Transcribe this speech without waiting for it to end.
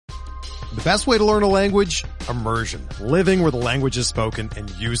The best way to learn a language? Immersion. Living where the language is spoken and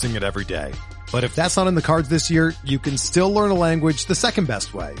using it every day. But if that's not in the cards this year, you can still learn a language the second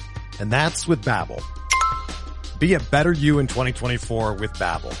best way. And that's with Babbel. Be a better you in 2024 with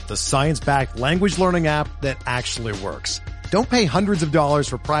Babbel, the science-backed language learning app that actually works. Don't pay hundreds of dollars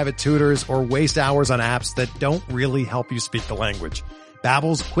for private tutors or waste hours on apps that don't really help you speak the language.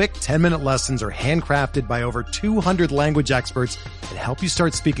 Babbel's quick 10-minute lessons are handcrafted by over 200 language experts that help you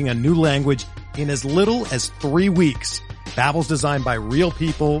start speaking a new language in as little as 3 weeks. Babbel's designed by real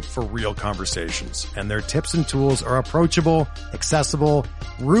people for real conversations, and their tips and tools are approachable, accessible,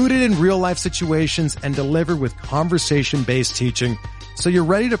 rooted in real-life situations, and delivered with conversation-based teaching, so you're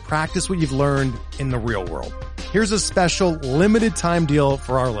ready to practice what you've learned in the real world. Here's a special limited-time deal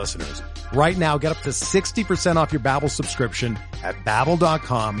for our listeners. Right now, get up to 60% off your Babbel subscription at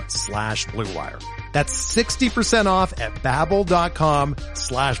babbel.com/Blue Wire. That's 60% off at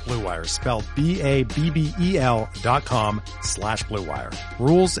babbel.com/Blue Wire, spelled BABBEL.com/Blue Wire.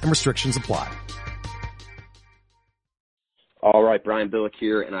 Rules and restrictions apply. All right, Brian Billick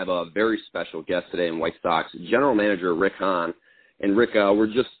here, and I have a very special guest today in White Sox, General Manager Rick Hahn. And Rick, we're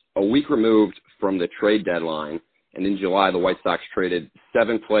just a week removed from the trade deadline, and in July, the White Sox traded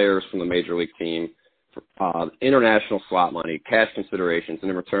 7 players from the Major League team for international slot money, cash considerations, and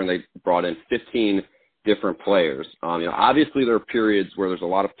in return, they brought in 15 different players. Obviously, there are periods where there's a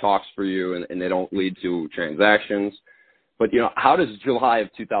lot of talks for you, and they don't lead to transactions. But, how does July of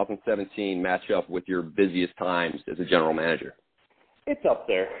 2017 match up with your busiest times as a general manager? It's up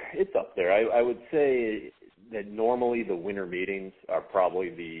there. I would say that normally the winter meetings are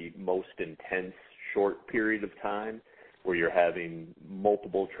probably the most intense short period of time where you're having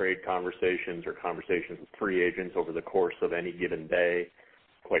multiple trade conversations or conversations with free agents over the course of any given day.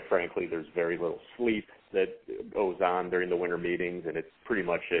 Quite frankly, there's very little sleep that goes on during the winter meetings, and it's pretty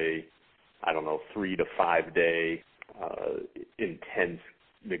much a 3 to 5 day intense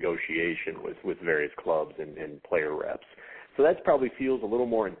negotiation with various clubs and player reps. So that probably feels a little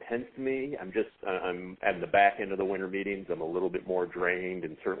more intense to me. I'm at the back end of the winter meetings. I'm a little bit more drained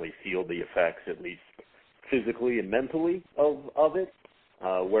and certainly feel the effects, at least physically and mentally, of it.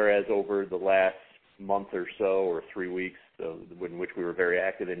 Whereas over the last month or so, or 3 weeks, in which we were very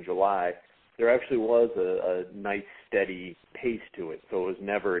active in July, there actually was a nice steady pace to it. So it was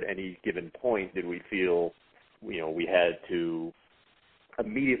never at any given point did we feel, we had to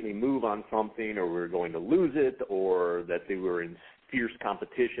immediately move on something, or we were going to lose it, or that they were in fierce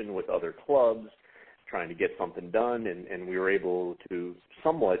competition with other clubs trying to get something done, and we were able to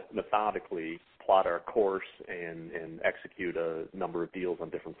somewhat methodically plot our course and execute a number of deals on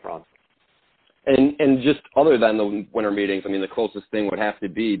different fronts. And just other than the winter meetings, the closest thing would have to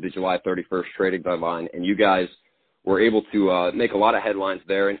be the July 31st trading deadline, and you guys were able to make a lot of headlines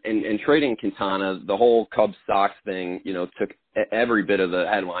there. And trading Quintana, the whole Cubs-Sox thing, took every bit of the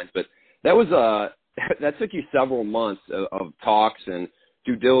headlines. But that was that took you several months of talks and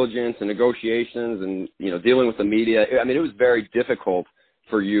due diligence and negotiations and, dealing with the media. It was very difficult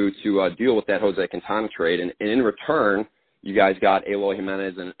for you to deal with that Jose Quintana trade. And in return, you guys got Eloy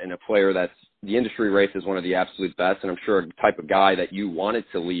Jimenez and a player that's the industry rates as one of the absolute best, and I'm sure a type of guy that you wanted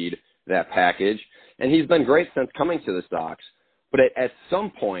to lead that package. And he's been great since coming to the Sox. But at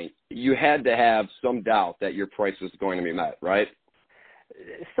some point, you had to have some doubt that your price was going to be met, right?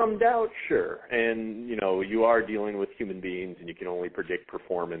 Some doubt, sure. And, you are dealing with human beings, and you can only predict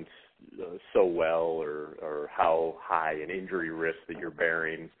performance so well or how high an injury risk that you're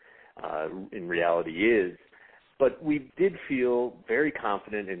bearing in reality is. But we did feel very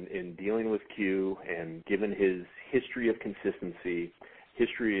confident in dealing with Q, and given his history of consistency,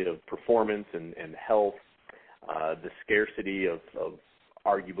 history of performance and health, the scarcity of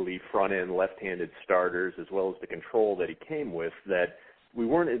arguably front-end left-handed starters, as well as the control that he came with, that we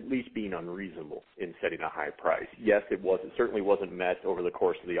weren't at least being unreasonable in setting a high price. Yes, it certainly wasn't met over the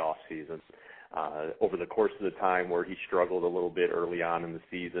course of the off-season. Over the course of the time where he struggled a little bit early on in the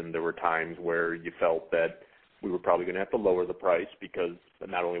season, there were times where you felt that we were probably going to have to lower the price because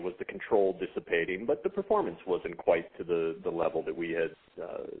not only was the control dissipating, but the performance wasn't quite to the level that we had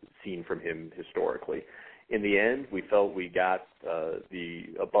seen from him historically. In the end, we felt we got the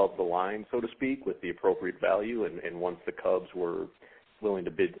above the line, so to speak, with the appropriate value, and once the Cubs were willing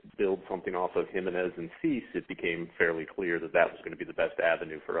to build something off of Jimenez and Cease, it became fairly clear that was going to be the best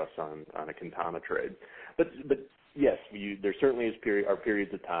avenue for us on a Quintana trade. But yes, there certainly are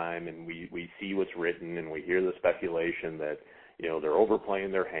periods of time, and we see what's written, and we hear the speculation that they're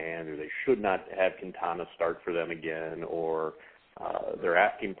overplaying their hand, or they should not have Quintana start for them again, or their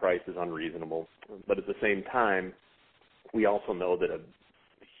asking price is unreasonable. But at the same time, we also know that a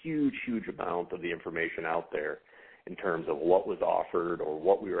huge amount of the information out there in terms of what was offered or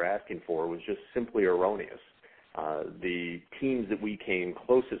what we were asking for was just simply erroneous. The teams that we came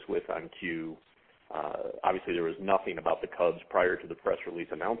closest with on Q, obviously there was nothing about the Cubs prior to the press release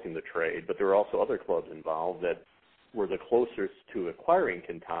announcing the trade, but there were also other clubs involved that were the closest to acquiring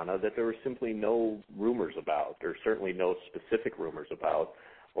Quintana that there were simply no rumors about. There were certainly no specific rumors about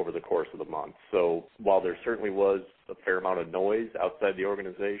over the course of the month. So while there certainly was a fair amount of noise outside the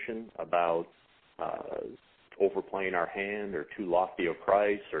organization about overplaying our hand or too lofty a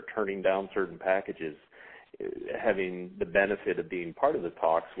price or turning down certain packages, having the benefit of being part of the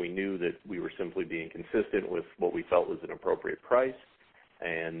talks, we knew that we were simply being consistent with what we felt was an appropriate price,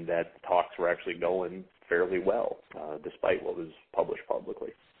 and that the talks were actually going fairly well, despite what was published publicly.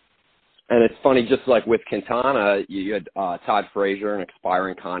 And it's funny, just like with Quintana, you had Todd Frazier, an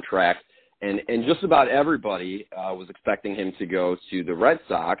expiring contract, and just about everybody was expecting him to go to the Red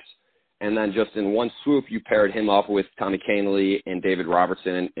Sox. And then just in one swoop, you paired him up with Tommy Kahnle and David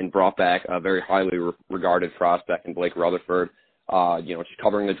Robertson and brought back a very highly regarded prospect in Blake Rutherford. Just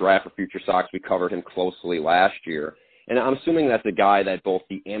covering the draft for Future Sox, we covered him closely last year. And I'm assuming that's a guy that both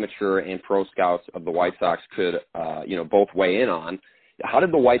the amateur and pro scouts of the White Sox could, both weigh in on. How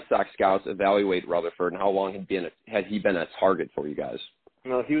did the White Sox scouts evaluate Rutherford, and how long had he been a target for you guys?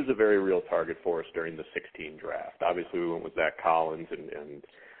 Well, he was a very real target for us during the 2016 draft. Obviously, we went with Zach Collins, and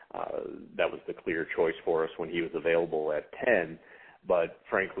that was the clear choice for us when he was available at 10. But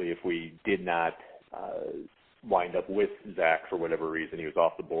frankly, if we did not wind up with Zach for whatever reason, he was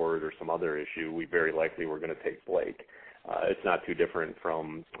off the board or some other issue, we very likely were going to take Blake. It's not too different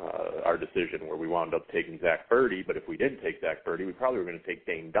from our decision where we wound up taking Zach Birdie, but if we didn't take Zach Birdie, we probably were going to take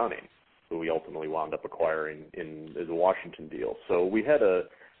Dane Dunning, who we ultimately wound up acquiring in the Washington deal. So we had a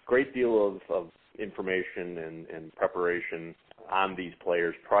great deal of information and preparation on these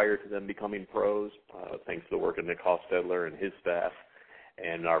players prior to them becoming pros, thanks to the work of Nick Hostetler and his staff.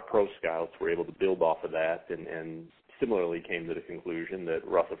 And our pro scouts were able to build off of that and similarly came to the conclusion that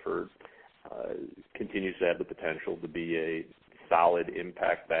Rutherford continues to have the potential to be a solid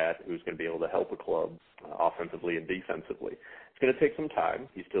impact bat who's going to be able to help a club offensively and defensively. It's going to take some time.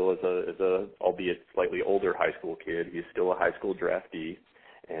 He still is a albeit slightly older high school kid. He's still a high school draftee.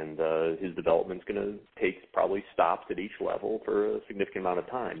 And his development's going to take probably stops at each level for a significant amount of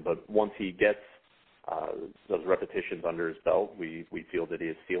time. But once he gets those repetitions under his belt, we feel that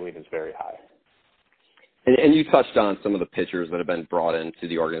his ceiling is very high. And you touched on some of the pitchers that have been brought into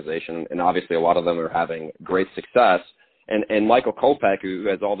the organization, and obviously a lot of them are having great success. And Michael Kopech, who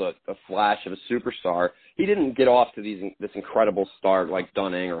has all the flash of a superstar, he didn't get off to this incredible start like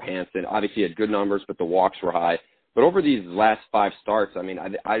Dunning or Hansen. Obviously he had good numbers, but the walks were high. But over these last 5 starts, I mean,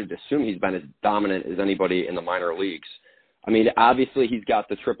 I'd assume he's been as dominant as anybody in the minor leagues. I mean, obviously he's got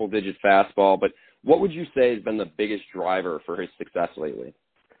the triple-digit fastball, but what would you say has been the biggest driver for his success lately?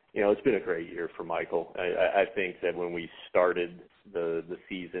 It's been a great year for Michael. I think that when we started the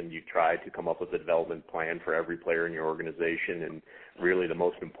season, you tried to come up with a development plan for every player in your organization, and really the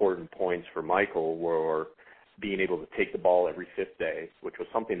most important points for Michael were being able to take the ball every 5th day, which was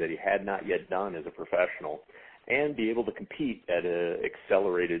something that he had not yet done as a professional, and be able to compete at an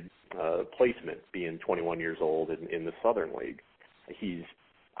accelerated placement, being 21 years old in the Southern League. He's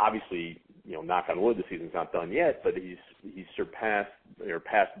obviously, knock on wood, the season's not done yet, but he's surpassed or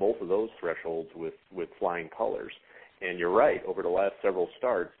passed both of those thresholds with flying colors. And you're right, over the last several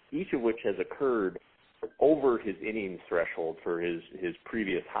starts, each of which has occurred over his innings threshold for his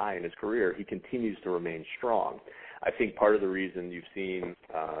previous high in his career, he continues to remain strong. I think part of the reason you've seen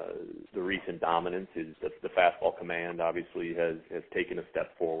the recent dominance is that the fastball command obviously has taken a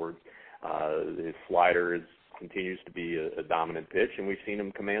step forward. His slider continues to be a dominant pitch, and we've seen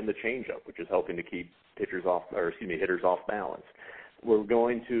him command the changeup, which is helping to keep hitters off balance. We're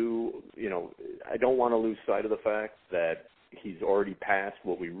going to, I don't want to lose sight of the fact that he's already passed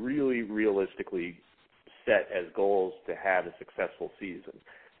what we really realistically set as goals to have a successful season.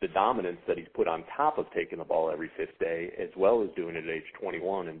 The dominance that he's put on top of taking the ball every 5th day, as well as doing it at age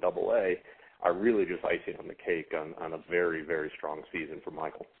 21 in AA, are really just icing on the cake on a very, very strong season for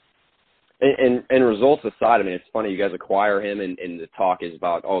Michael. And results aside, I mean, it's funny, you guys acquire him, and the talk is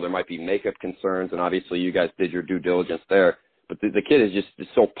about, there might be makeup concerns, and obviously you guys did your due diligence there. But the kid is just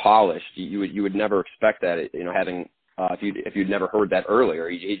so polished. You would never expect that, having if you'd never heard that earlier.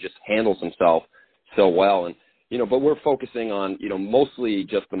 He just handles himself so well. And but we're focusing on mostly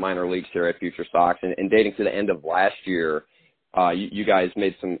just the minor leagues here at Future Sox, and dating to the end of last year, you guys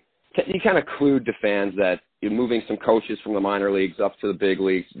made you kind of clued to fans that you're moving some coaches from the minor leagues up to the big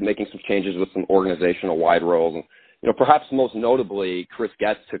leagues, making some changes with some organizational wide roles. And Perhaps most notably, Chris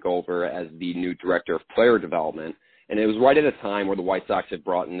Getz took over as the new director of player development, and it was right at a time where the White Sox had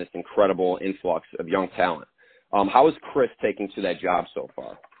brought in this incredible influx of young talent. How is Chris taking to that job so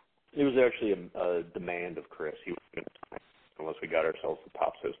far? It was actually a demand of Chris. He wasn't going to unless we got ourselves the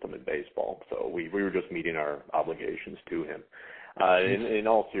top system in baseball. So we were just meeting our obligations to him. In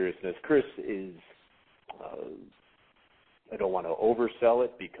all seriousness, Chris is, I don't want to oversell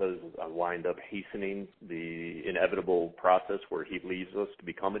it because I wind up hastening the inevitable process where he leaves us to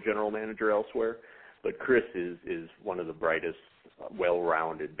become a general manager elsewhere. But Chris is one of the brightest,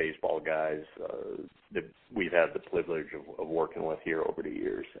 well-rounded baseball guys that we've had the privilege of working with here over the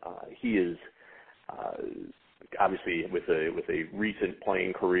years. He is obviously with a recent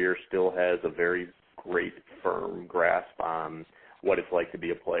playing career still has a very great, firm grasp on what it's like to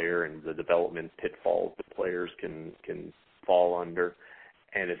be a player and the development pitfalls that players can fall under.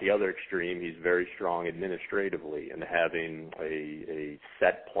 And at the other extreme, he's very strong administratively in having a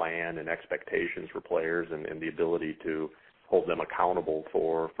set plan and expectations for players and the ability to hold them accountable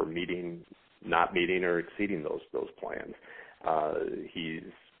for meeting, not meeting, or exceeding those plans. He's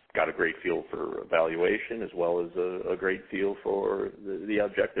got a great feel for evaluation as well as a great feel for the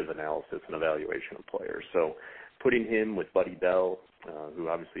objective analysis and evaluation of players. So putting him with Buddy Bell, who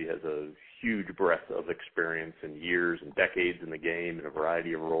obviously has a huge breadth of experience and years and decades in the game in a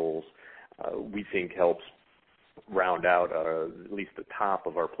variety of roles, we think helps round out at least the top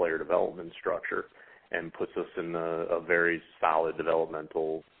of our player development structure and puts us in a very solid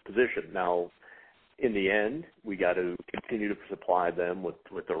developmental position. Now, in the end, we got to continue to supply them with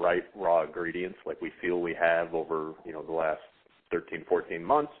the right raw ingredients like we feel we have over the last 13, 14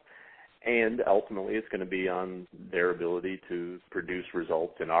 months. And ultimately, it's going to be on their ability to produce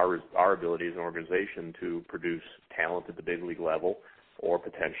results and our ability as an organization to produce talent at the big league level or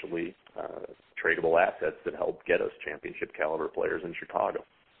potentially tradable assets that help get us championship caliber players in Chicago.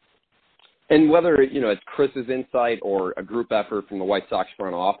 And whether it's Chris's insight or a group effort from the White Sox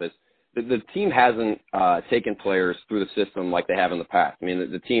front office, the team hasn't taken players through the system like they have in the past. I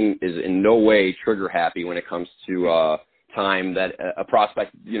mean, the team is in no way trigger happy when it comes to time that a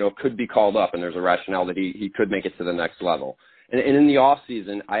prospect, could be called up and there's a rationale that he could make it to the next level. And in the off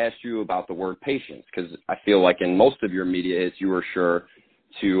season, I asked you about the word patience because I feel like in most of your media hits, you were sure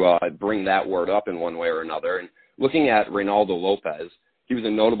to bring that word up in one way or another. And looking at Reynaldo Lopez, he was a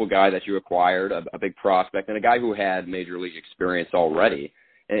notable guy that you acquired, a big prospect, and a guy who had major league experience already.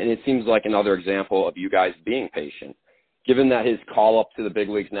 And it seems like another example of you guys being patient. Given that his call-up to the big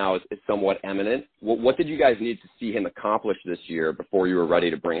leagues now is somewhat imminent, what did you guys need to see him accomplish this year before you were ready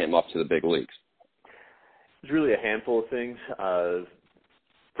to bring him up to the big leagues? It's really a handful of things.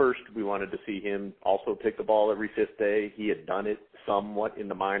 First, we wanted to see him also pick the ball every fifth day. He had done it somewhat in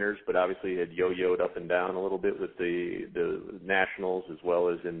the minors, but obviously had yo-yoed up and down a little bit with the Nationals as well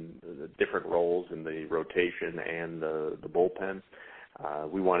as in the different roles in the rotation and the bullpen.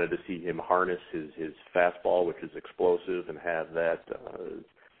 We wanted to see him harness his fastball, which is explosive, and have that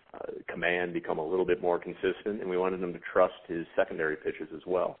command become a little bit more consistent, and we wanted him to trust his secondary pitches as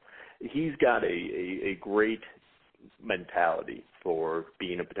well. He's got a great mentality for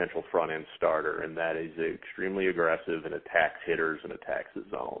being a potential front-end starter, and that is extremely aggressive and attacks hitters and attacks the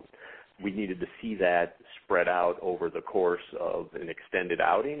zone. We needed to see that spread out over the course of an extended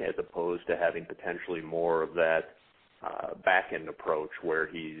outing as opposed to having potentially more of that back-end approach where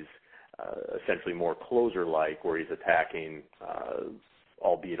he's essentially more closer-like, where he's attacking,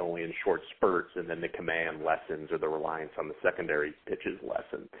 albeit only in short spurts, and then the command lessens or the reliance on the secondary pitches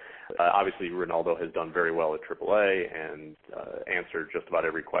lessen. Obviously, Reynaldo has done very well at AAA and answered just about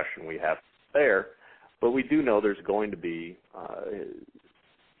every question we have there, but we do know there's going to be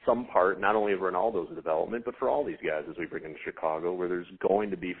some part, not only of Reynaldo's development, but for all these guys as we bring into Chicago, where there's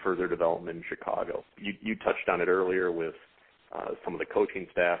going to be further development in Chicago. You touched on it earlier with some of the coaching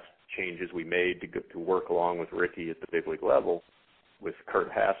staff changes we made to work along with Ricky at the big league level, with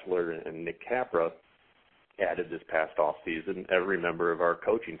Kurt Hassler and Nick Capra added this past offseason. Every member of our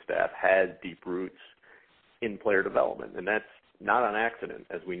coaching staff has deep roots in player development, and that's not on accident,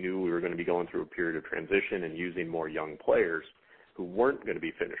 as we knew we were going to be going through a period of transition and using more young players who weren't going to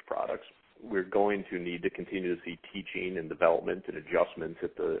be finished products. We're going to need to continue to see teaching and development and adjustments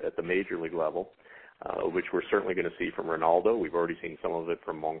at the major league level, which we're certainly going to see from Reynaldo. We've already seen some of it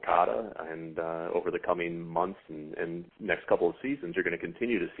from Moncada, and over the coming months and next couple of seasons, you're going to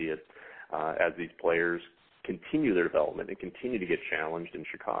continue to see it as these players continue their development and continue to get challenged in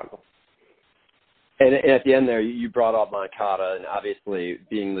Chicago. And at the end there, you brought up Moncada, and obviously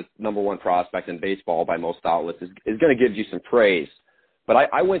being the number one prospect in baseball by most outlets is going to give you some praise. But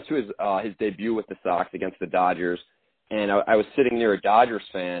I went to his debut with the Sox against the Dodgers, and I was sitting near a Dodgers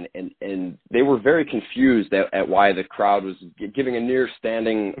fan, and they were very confused at why the crowd was giving a near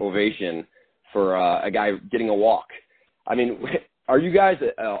standing ovation for a guy getting a walk. I mean, are you guys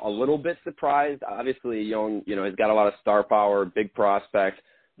a little bit surprised? Obviously, Yoan, has got a lot of star power, big prospect,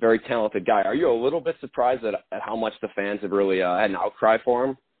 very talented guy. Are you a little bit surprised at how much the fans have really had an outcry for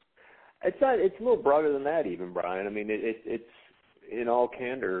him? It's a little broader than that, even, Brian. I mean, it's in all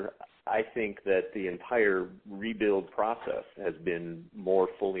candor, I think that the entire rebuild process has been more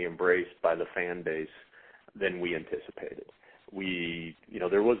fully embraced by the fan base than we anticipated.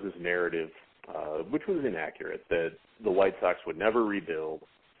 There was this narrative, which was inaccurate, that the White Sox would never rebuild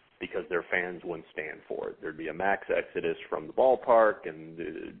because their fans wouldn't stand for it. There'd be a mass exodus from the ballpark, and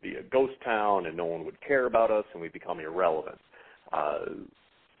it'd be a ghost town, and no one would care about us, and we'd become irrelevant.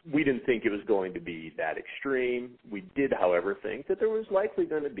 We didn't think it was going to be that extreme. We did, however, think that there was likely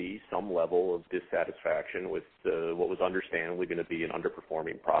going to be some level of dissatisfaction with what was understandably going to be an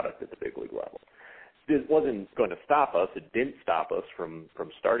underperforming product at the big league level. It wasn't going to stop us. It didn't stop us from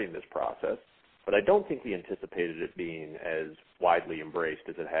starting this process, but I don't think we anticipated it being as widely embraced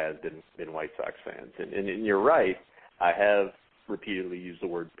as it has been White Sox fans. And you're right. I have repeatedly used the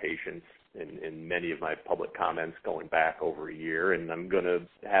word patience in many of my public comments going back over a year, and I'm going to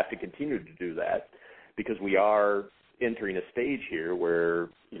have to continue to do that because we are entering a stage here where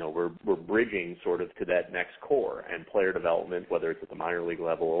we're bridging sort of to that next core, and player development, whether it's at the minor league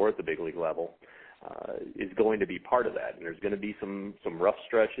level or at the big league level, is going to be part of that. And there's going to be some rough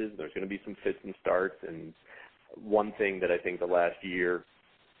stretches. There's going to be some fits and starts. And one thing that I think the last year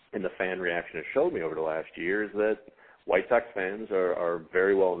and the fan reaction has showed me over the last year is that White Sox fans are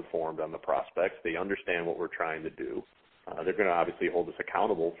very well informed on the prospects. They understand what we're trying to do. They're going to obviously hold us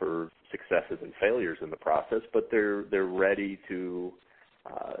accountable for successes and failures in the process, but they're ready to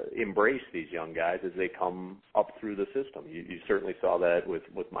embrace these young guys as they come up through the system. You certainly saw that with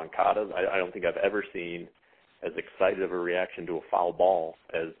Moncada. I don't think I've ever seen as excited of a reaction to a foul ball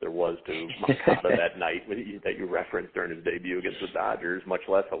as there was to Moncada that night that you referenced during his debut against the Dodgers, much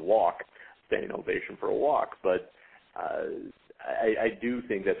less a walk, standing ovation for a walk. But I do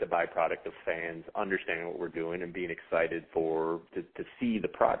think that's a byproduct of fans understanding what we're doing and being excited to see the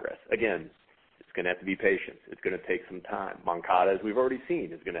progress. Again, it's going to have to be patience. It's going to take some time. Moncada, as we've already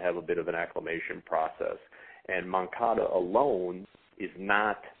seen, is going to have a bit of an acclimation process. And Moncada alone is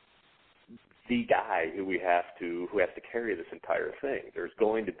not the guy who has to carry this entire thing. There's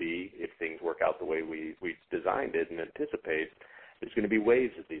going to be, if things work out the way we designed it and anticipate, there's going to be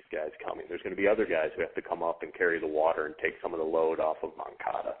waves of these guys coming. There's going to be other guys who have to come up and carry the water and take some of the load off of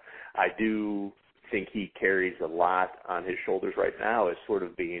Moncada. I do think he carries a lot on his shoulders right now as sort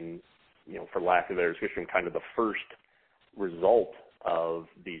of being, for lack of a better description, kind of the first result of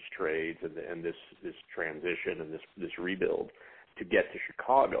these trades and this transition and this rebuild to get to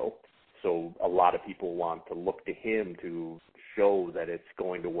Chicago. So a lot of people want to look to him to show that it's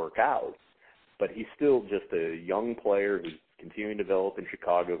going to work out. But he's still just a young player who's continuing to develop in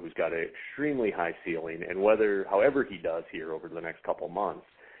Chicago, who's got an extremely high ceiling, and however he does here over the next couple months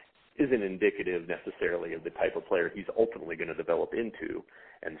isn't indicative necessarily of the type of player he's ultimately going to develop into,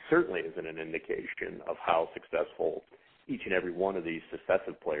 and certainly isn't an indication of how successful each and every one of these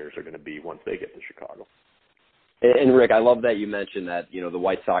successive players are going to be once they get to Chicago. And Rick, I love that you mentioned that, the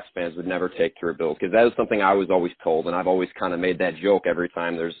White Sox fans would never take to a bill, because that is something I was always told, and I've always kind of made that joke every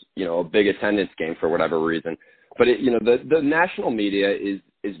time there's, a big attendance game for whatever reason. But, the national media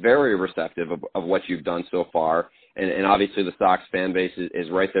is very receptive of what you've done so far, and obviously the Sox fan base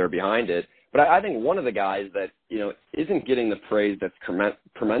is right there behind it. But I think one of the guys that, isn't getting the praise that's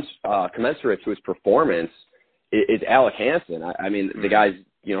commensurate to his performance is Alec Hansen. I mean, the guy's,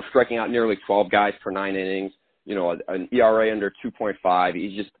 striking out nearly 12 guys per 9 innings. An ERA under 2.5.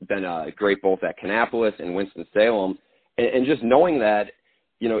 He's just been great both at Kannapolis and Winston-Salem. And just knowing that,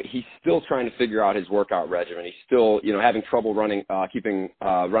 he's still trying to figure out his workout regimen. He's still, having trouble keeping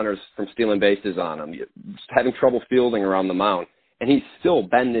runners from stealing bases on him, having trouble fielding around the mound. And he's still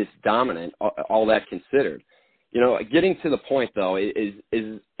been this dominant, all that considered. Getting to the point, though, is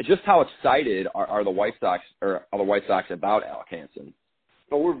just how excited are the White Sox about Alec Hansen?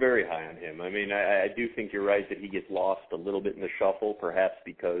 Well, we're very high on him. I mean, I do think you're right that he gets lost a little bit in the shuffle, perhaps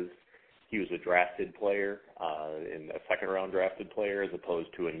because he was a drafted player, and a second-round drafted player, as opposed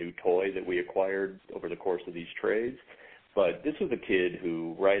to a new toy that we acquired over the course of these trades. But this was a kid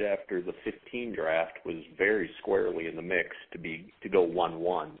who, right after the 15 draft, was very squarely in the mix to go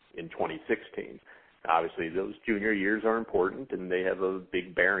 1-1 in 2016. obviously those junior years are important, and they have a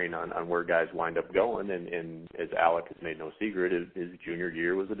big bearing on where guys wind up going. And as Alec has made no secret, his junior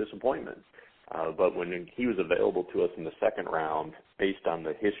year was a disappointment. But when he was available to us in the second round, based on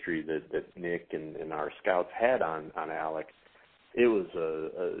the history that Nick and our scouts had on Alec, it was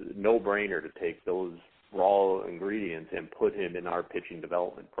a no-brainer to take those raw ingredients and put him in our pitching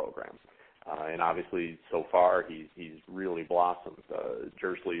development program. And obviously, so far, he's really blossomed.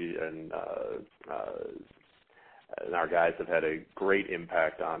 Jersley and our guys have had a great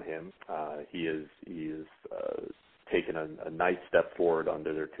impact on him. He is taken a nice step forward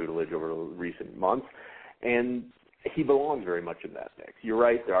under their tutelage over the recent months, and he belongs very much in that mix. You're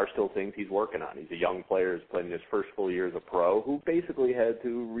right, there are still things he's working on. He's a young player who's playing his first full year as a pro, who basically had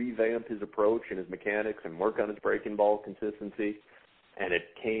to revamp his approach and his mechanics and work on his breaking ball consistency, and it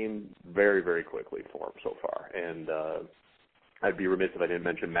came very, very quickly for him so far. And I'd be remiss if I didn't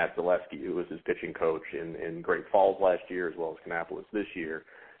mention Matt Zaleski, who was his pitching coach in Great Falls last year as well as Kannapolis this year,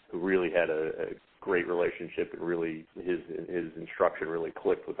 who really had a great relationship, and really his instruction really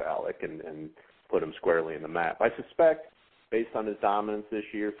clicked with Alec and put him squarely in the map. I suspect, based on his dominance this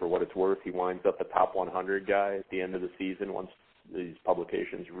year, for what it's worth, he winds up a top 100 guy at the end of the season once these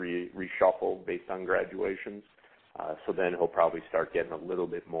publications reshuffle based on graduations. So then he'll probably start getting a little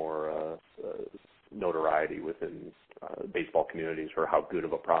bit more notoriety within baseball communities for how good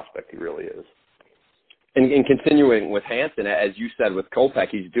of a prospect he really is. And continuing with Hansen, as you said with Kopech,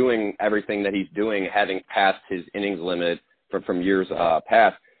 he's doing everything that he's doing, having passed his innings limit from years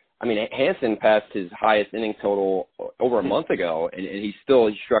past. I mean, Hansen passed his highest inning total over a month ago, and he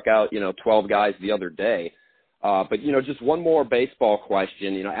struck out, 12 guys the other day. But, just one more baseball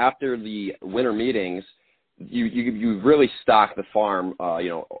question. After the winter meetings, you really stocked the farm,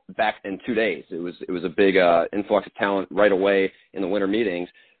 back in 2 days. It was a big influx of talent right away in the winter meetings.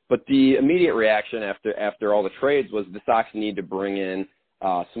 But the immediate reaction after all the trades was the Sox need to bring in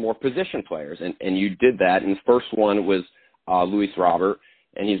some more position players, and you did that. And the first one was Luis Robert,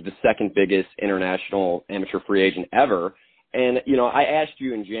 and he's the second biggest international amateur free agent ever. And, I asked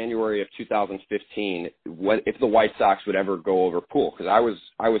you in January of 2015 if the White Sox would ever go over Poole, because I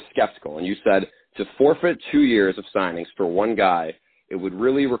was skeptical. And you said to forfeit 2 years of signings for one guy, it would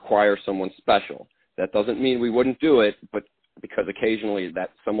really require someone special. That doesn't mean we wouldn't do it, but because occasionally that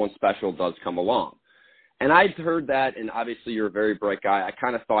someone special does come along. And I'd heard that, and obviously you're a very bright guy. I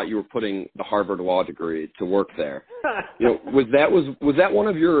kind of thought you were putting the Harvard Law degree to work there. Was that one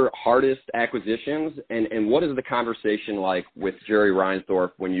of your hardest acquisitions? And what is the conversation like with Jerry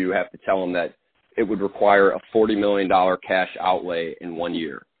Reinsdorf when you have to tell him that it would require a $40 million cash outlay in 1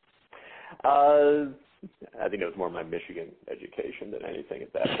 year? I think it was more my Michigan education than anything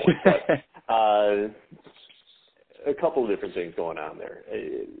at that point. But, a couple of different things going on there.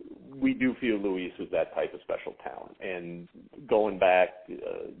 We do feel Luis was that type of special talent. And going back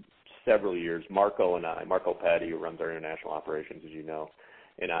several years, Marco Patti, who runs our international operations, as you know,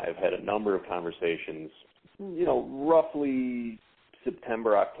 and I have had a number of conversations, roughly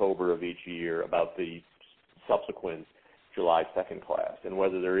September, October of each year about the subsequent July 2nd class and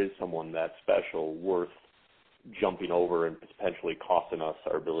whether there is someone that special worth jumping over and potentially costing us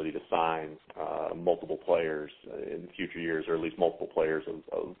our ability to sign multiple players in future years, or at least multiple players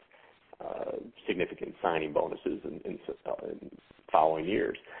of significant signing bonuses in following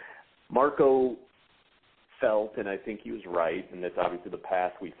years. Marco felt, and I think he was right, and that's obviously the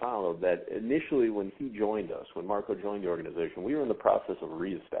path we followed, that initially when Marco joined the organization, we were in the process of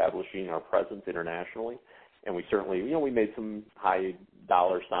reestablishing our presence internationally. And we certainly, we made some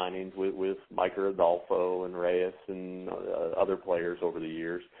high-dollar signings with Micah Adolfo and Reyes and other players over the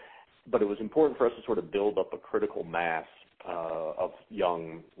years. But it was important for us to sort of build up a critical mass of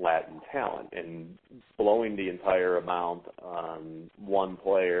young Latin talent. And blowing the entire amount on one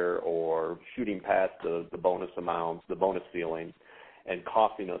player or shooting past the bonus amount, the bonus ceiling, and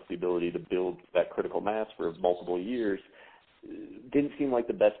costing us the ability to build that critical mass for multiple years didn't seem like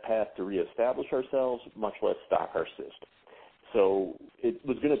the best path to reestablish ourselves, much less stock our system. So it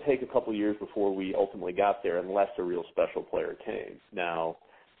was going to take a couple of years before we ultimately got there, unless a real special player came. Now,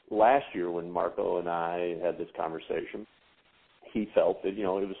 last year when Marco and I had this conversation, he felt that, it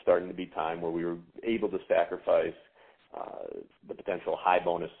was starting to be time where we were able to sacrifice the potential high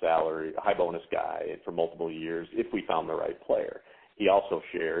bonus guy for multiple years if we found the right player. He also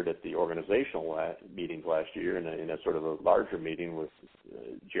shared at the organizational meetings last year in a sort of a larger meeting with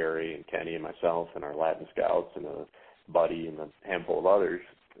Jerry and Kenny and myself and our Latin scouts and a buddy and a handful of others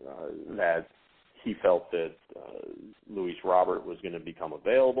that he felt that Luis Robert was going to become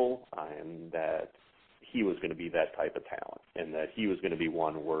available and that he was going to be that type of talent and that he was going to be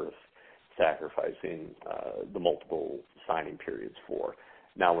one worth sacrificing the multiple signing periods for.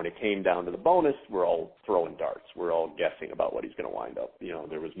 Now, when it came down to the bonus, we're all throwing darts. We're all guessing about what he's going to wind up. You know,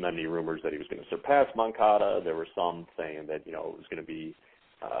 there was many rumors that he was going to surpass Moncada. There were some saying that, you know, it was going to be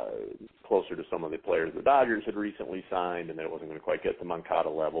closer to some of the players the Dodgers had recently signed, and that it wasn't going to quite get to Moncada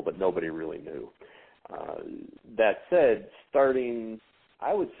level, but nobody really knew. That said, starting,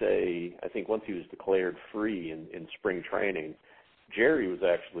 I would say, I think once he was declared free in spring training, Jerry was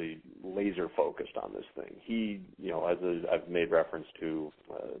actually laser focused on this thing. He, you know, I've made reference to,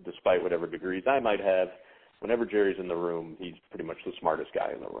 despite whatever degrees I might have, whenever Jerry's in the room, he's pretty much the smartest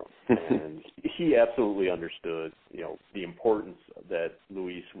guy in the room. And he absolutely understood, you know, the importance that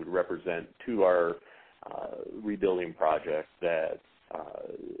Luis would represent to our rebuilding project, that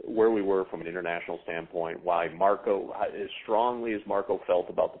where we were from an international standpoint, why Marco, as strongly as Marco felt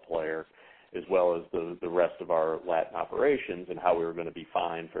about the player, as well as the rest of our Latin operations, and how we were going to be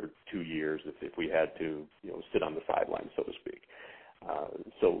fine for 2 years if we had to, you know, sit on the sidelines, so to speak.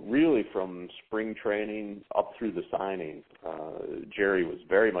 So really from spring training up through the signing, Jerry was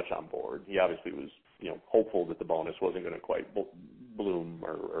very much on board. He obviously was, you know, hopeful that the bonus wasn't going to quite bloom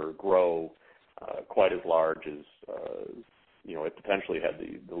or grow quite as large as, you know, it potentially had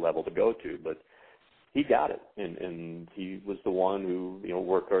the level to go to, but he got it, and he was the one who, you know,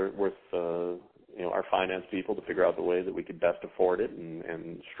 worked with you know, our finance people to figure out the way that we could best afford it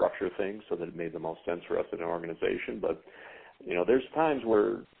and structure things so that it made the most sense for us as an organization. But, you know, there's times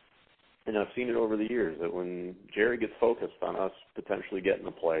where, and I've seen it over the years, that when Jerry gets focused on us potentially getting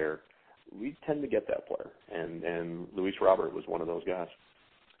a player, we tend to get that player, and Luis Robert was one of those guys.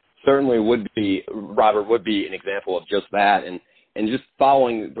 Certainly Robert would be an example of just that. And just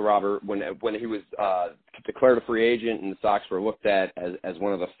following the Robert, when he was declared a free agent and the Sox were looked at as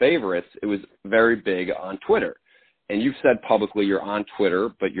one of the favorites, it was very big on Twitter. And you've said publicly you're on Twitter,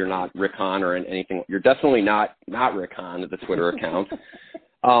 but you're not Rick Hahn or anything. You're definitely not Rick Hahn at the Twitter account.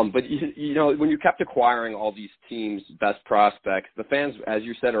 But, you know, when you kept acquiring all these teams' best prospects, the fans, as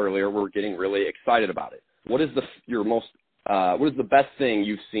you said earlier, were getting really excited about it. What is the best thing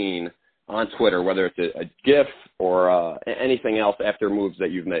you've seen on Twitter, whether it's a GIF or anything else after moves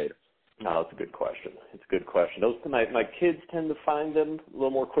that you've made? No, it's a good question. Those my kids tend to find them a little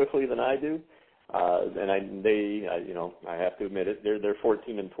more quickly than I do, and you know, I have to admit it. They're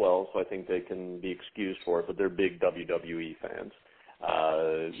 14 and 12, so I think they can be excused for it. But they're big WWE fans,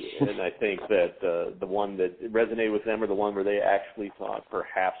 and I think that the one that resonated with them, or the one where they actually thought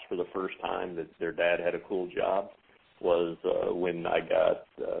perhaps for the first time that their dad had a cool job, was when I got,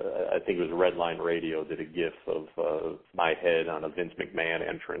 I think it was Redline Radio, did a GIF of my head on a Vince McMahon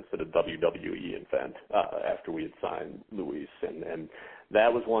entrance at a WWE event after we had signed Luis, and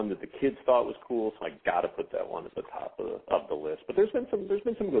that was one that the kids thought was cool, so I got to put that one at the top of the list. But there's been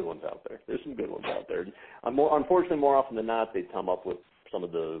some good ones out there. Unfortunately, more often than not, they come up with some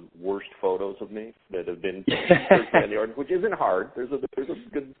of the worst photos of me that have been in the article, which isn't hard. There's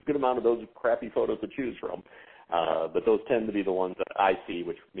a good amount of those crappy photos to choose from. But those tend to be the ones that I see,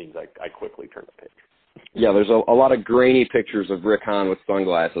 which means I quickly turn the page. Yeah, there's a lot of grainy pictures of Rick Hahn with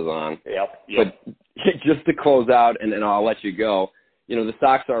sunglasses on. Yep. But just to close out, and then I'll let you go, you know, the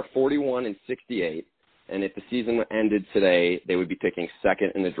Sox are 41 and 68, and if the season ended today, they would be picking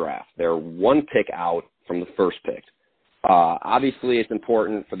second in the draft. They're one pick out from the first pick. Obviously, it's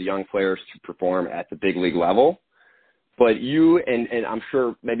important for the young players to perform at the big league level. But you and I'm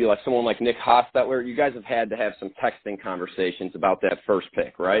sure maybe like someone like Nick Hostetler, you guys have had to have some texting conversations about that first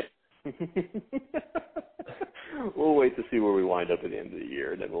pick, right? We'll wait to see where we wind up at the end of the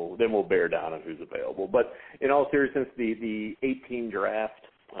year, and then we'll bear down on who's available. But in all seriousness, the 18 draft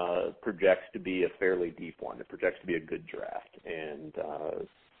projects to be a fairly deep one. It projects to be a good draft, and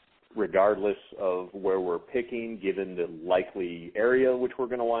regardless of where we're picking, given the likely area which we're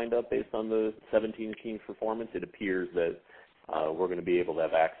going to wind up based on the 17 teams' performance, it appears that we're going to be able to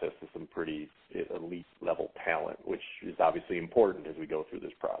have access to some pretty elite level talent, which is obviously important as we go through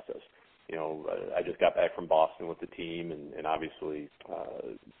this process. You know, I just got back from Boston with the team, and obviously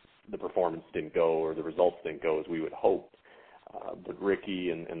the performance didn't go, or the results didn't go as we would hope. But Ricky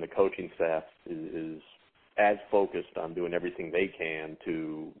and the coaching staff is as focused on doing everything they can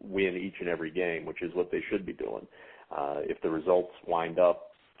to win each and every game, which is what they should be doing. If the results wind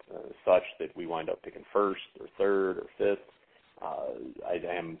up such that we wind up picking first or third or fifth, I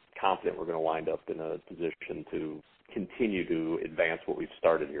am confident we're going to wind up in a position to continue to advance what we've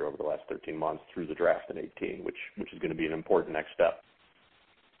started here over the last 13 months through the draft in 18, which is going to be an important next step.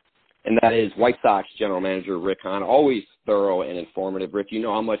 And that is White Sox General Manager Rick Hahn. Always thorough and informative. Rick, you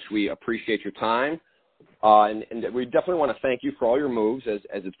know how much we appreciate your time. And we definitely want to thank you for all your moves, as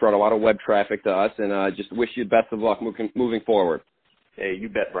it's brought a lot of web traffic to us, and just wish you the best of luck moving forward. Hey, you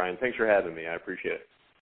bet, Brian. Thanks for having me. I appreciate it.